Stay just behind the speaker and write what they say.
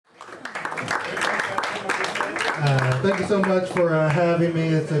Thank you so much for having me.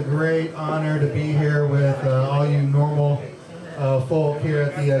 It's a great honor to be here with all you normal folk here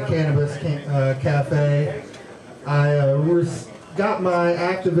at the Cannabis Cafe. I got my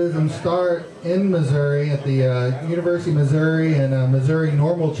activism start in Missouri at the University of Missouri and Missouri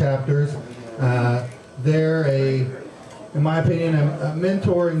NORML chapters. They're in my opinion, a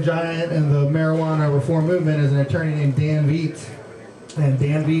mentoring giant in the marijuana reform movement is an attorney named Dan Vietz. And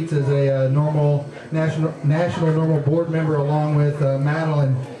Dan Vietz is a national NORML board member along with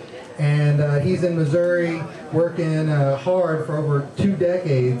Madeline. And he's in Missouri working hard for over 2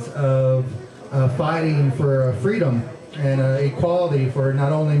 decades of fighting for freedom and equality for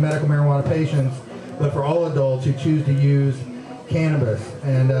not only medical marijuana patients, but for all adults who choose to use cannabis.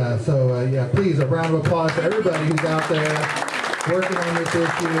 And yeah, please, a round of applause to everybody who's out there working on this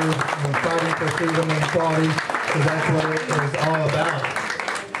issue and fighting for freedom and equality, because that's what it is all about.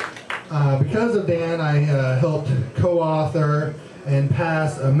 Because of Dan, I helped co-author and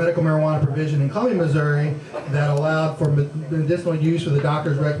pass a medical marijuana provision in Columbia, Missouri that allowed for medicinal use with a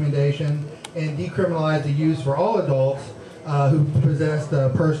doctor's recommendation and decriminalized the use for all adults who possessed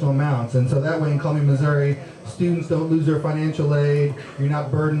personal amounts. And so that way in Columbia, Missouri, students don't lose their financial aid, you're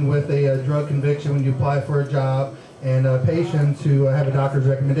not burdened with a drug conviction when you apply for a job, and patients who have a doctor's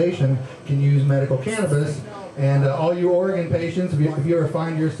recommendation can use medical cannabis. And all you Oregon patients, if you ever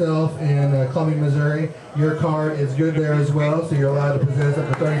find yourself in Columbia, Missouri, your card is good there as well, so you're allowed to possess up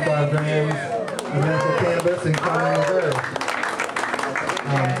to 35 grams of medical cannabis in Columbia, Missouri.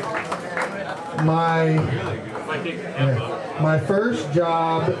 My first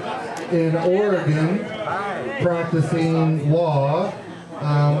job in Oregon practicing law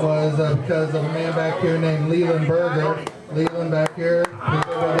was because of a man back here named Leland Berger. Leland back here.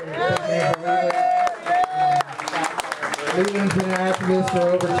 Leland's been an activist for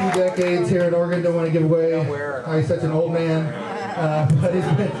over 2 decades here in Oregon. Don't want to give away how he's such an old man, but he's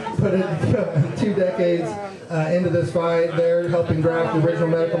been put in 2 decades into this fight. They're helping draft the original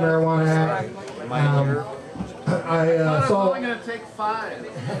Medical Marijuana Act. I saw. Only going to take 5.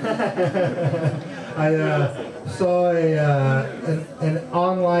 I saw an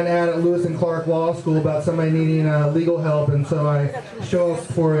online ad at Lewis and Clark Law School about somebody needing legal help, and so I show up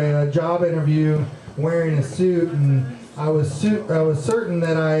for a job interview wearing a suit, and I was certain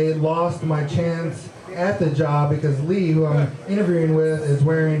that I had lost my chance at the job because Lee, who I'm interviewing with, is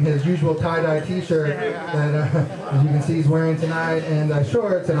wearing his usual tie-dye t-shirt that as you can see he's wearing tonight, and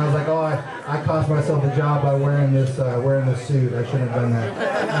shorts, and I was like, oh, I cost myself a job by wearing this suit. I shouldn't have done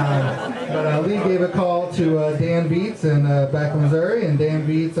that. But Lee gave a call to Dan Vietz back in Missouri, and Dan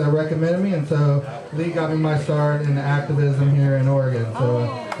Vietz recommended me, and so Lee got me my start in activism here in Oregon. So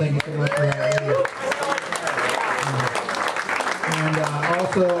thank you so much for that, Lee. And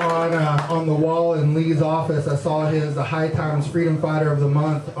also on the wall in Lee's office, I saw his High Times Freedom Fighter of the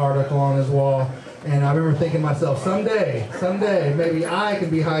Month article on his wall. And I remember thinking to myself, someday, maybe I can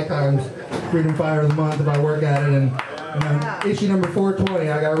be High Times Freedom Fighter of the Month if I work at it. And issue number 420,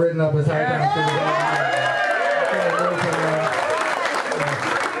 I got written up as High Times Freedom Fighter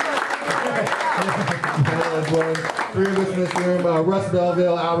of the Month. 3 of us in this room. Russ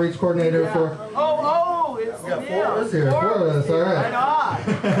Belleville, outreach coordinator for... We got 4 of us here. 4 of us, all right.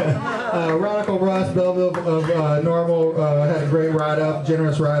 Radical Russ Belleville of NORML had a great write-up,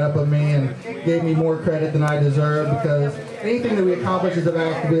 generous write-up of me, and gave me more credit than I deserve, because anything that we accomplish as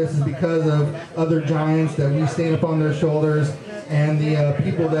activists is because of other giants that we stand upon their shoulders and the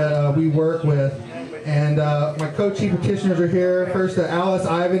people that we work with. And my co-chief petitioners are here. First, Alice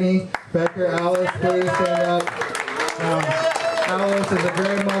Ivany. Back here, Alice, please stand up. Alice is a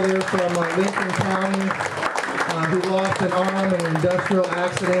grandmother from Lincoln County who lost an arm in an industrial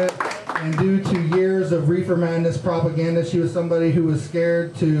accident, and due to years of reefer madness propaganda, she was somebody who was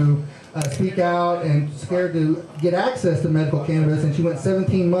scared to speak out and scared to get access to medical cannabis, and she went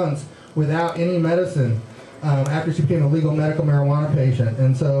 17 months without any medicine after she became a legal medical marijuana patient.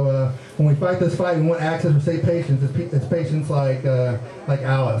 And so when we fight this fight, we want access for safe patients. It's patients like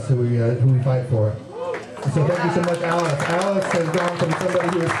Alice who we fight for. And so thank you so much, Alice. Alice has gone from somebody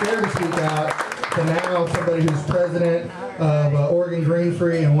who was scared to speak out to now somebody who's president of Oregon Green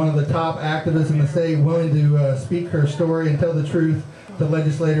Free and one of the top activists in the state, willing to speak her story and tell the truth to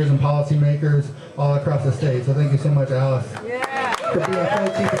legislators and policymakers all across the state. So thank you so much, Alice, for being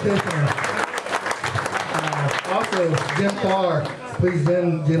co-chief petitioner. Also, Jim Clark. Please,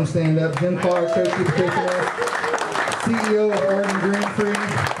 Jim, stand up. Jim Clark, co-chief petitioner, CEO of Oregon Green Free.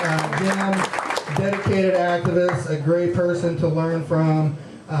 Jim, dedicated activist, a great person to learn from.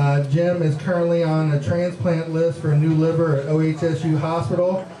 Jim is currently on a transplant list for a new liver at OHSU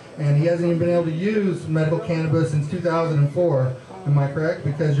Hospital, and he hasn't even been able to use medical cannabis since 2004. Am I correct?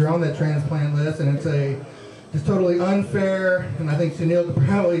 Because you're on that transplant list, and it's just totally unfair, and I think Sunil could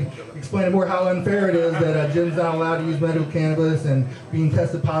probably explain more how unfair it is that Jim's not allowed to use medical cannabis, and being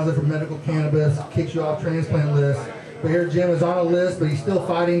tested positive for medical cannabis kicks you off transplant list. But here Jim is on a list, but he's still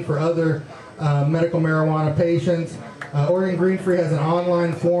fighting for other medical marijuana patients. Oregon Green Free has an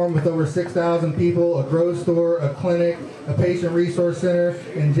online forum with over 6,000 people, a grow store, a clinic, a patient resource center,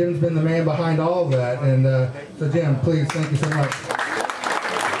 and Jim's been the man behind all of that. And so Jim, please, thank you so much.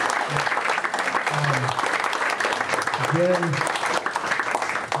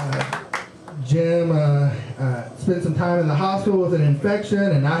 Jim spent some time in the hospital with an infection,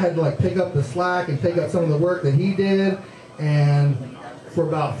 and I had to like pick up the slack and take up some of the work that he did. And for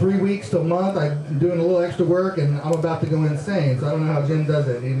about 3 weeks to a month, I'm doing a little extra work, and I'm about to go insane. So I don't know how Jim does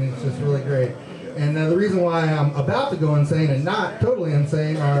it, and it's just really great. And the reason why I'm about to go insane and not totally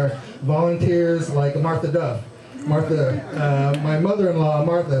insane are volunteers like Martha Duff. Martha, my mother-in-law,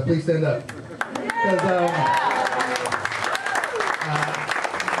 Martha, please stand up.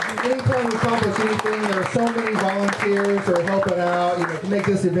 Anytime we accomplish anything, there are so many volunteers who are helping out, to make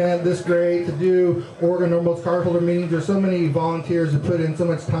this event this great, to do Oregon NORML's cardholder meetings. There's so many volunteers who put in so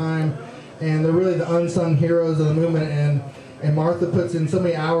much time, and they're really the unsung heroes of the movement. And Martha puts in so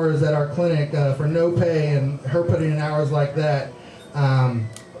many hours at our clinic for no pay, and her putting in hours like that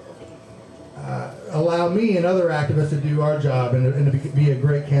allow me and other activists to do our job and to be a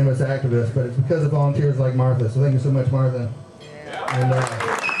great cannabis activist. But it's because of volunteers like Martha. So thank you so much, Martha. And,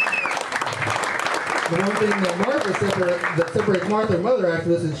 the one thing that separates Martha from other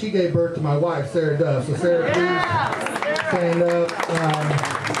activists is she gave birth to my wife, Sarah Duff. So Sarah, please stand up.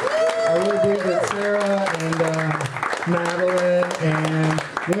 I really believe that Sarah and Madeline and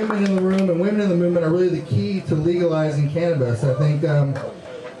women in the room and women in the movement are really the key to legalizing cannabis. I think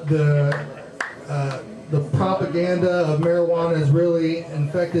the propaganda of marijuana has really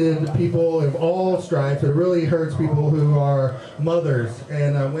infected people of all stripes. It really hurts people who are mothers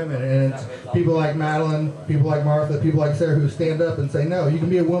and women. And it's people like Madeline, people like Martha, people like Sarah who stand up and say, no, you can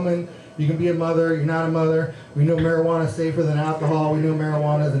be a woman, you can be a mother, you're not a mother. We know marijuana is safer than alcohol. We know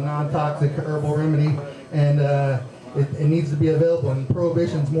marijuana is a non-toxic herbal remedy. And it needs to be available. And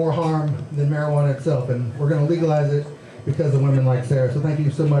prohibition is more harm than marijuana itself. And we're going to legalize it because of women like Sarah. So thank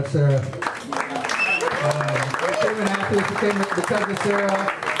you so much, Sarah. Because of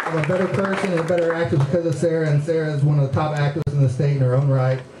Sarah. I'm a better person and a better activist because of Sarah, and Sarah is one of the top activists in the state in her own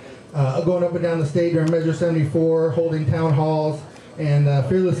right. Going up and down the state during Measure 74, holding town halls, and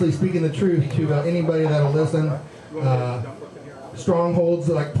fearlessly speaking the truth to anybody that'll listen. Strongholds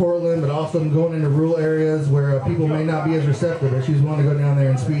like Portland, but also going into rural areas where people may not be as receptive, but she's willing to go down there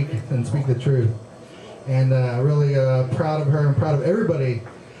and speak the truth. And really proud of her and proud of everybody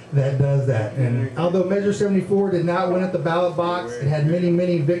that does that. And although Measure 74 did not win at the ballot box, it had many,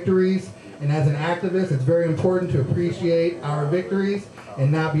 many victories. And as an activist, it's very important to appreciate our victories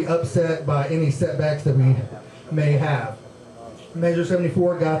and not be upset by any setbacks that we may have. Measure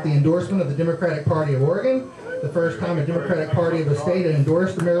 74 got the endorsement of the Democratic Party of Oregon, the first time a Democratic Party of a state had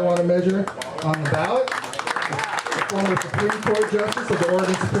endorsed the marijuana measure on the ballot. The former Supreme Court Justice of the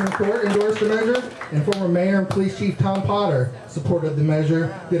Oregon Supreme Court endorsed the measure, and former Mayor and Police Chief Tom Potter supported the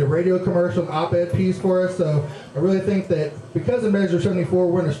measure, did a radio commercial, op-ed piece for us. So I really think that because of Measure 74,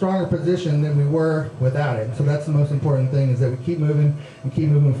 we're in a stronger position than we were without it. So that's the most important thing, is that we keep moving and keep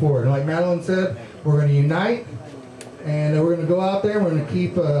moving forward. And like Madeline said, we're going to unite, and we're going to go out there, we're going to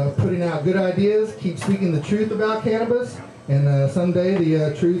keep putting out good ideas, keep speaking the truth about cannabis, and someday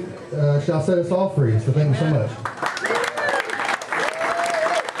the truth shall set us all free. So thank you so much.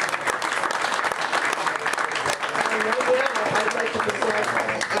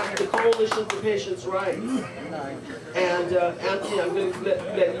 Coalition for Patients' Rights. And Anthony, I'm going to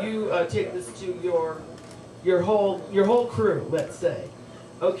let you take this to your whole crew, let's say.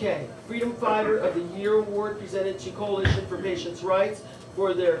 Okay, Freedom Fighter of the Year Award presented to Coalition for Patients' Rights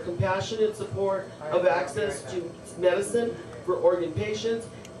for their compassionate support of access to medicine for Oregon patients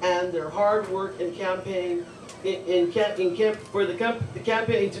and their hard work and campaign for the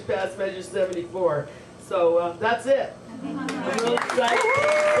campaign to pass Measure 74. So that's it. I'm really excited.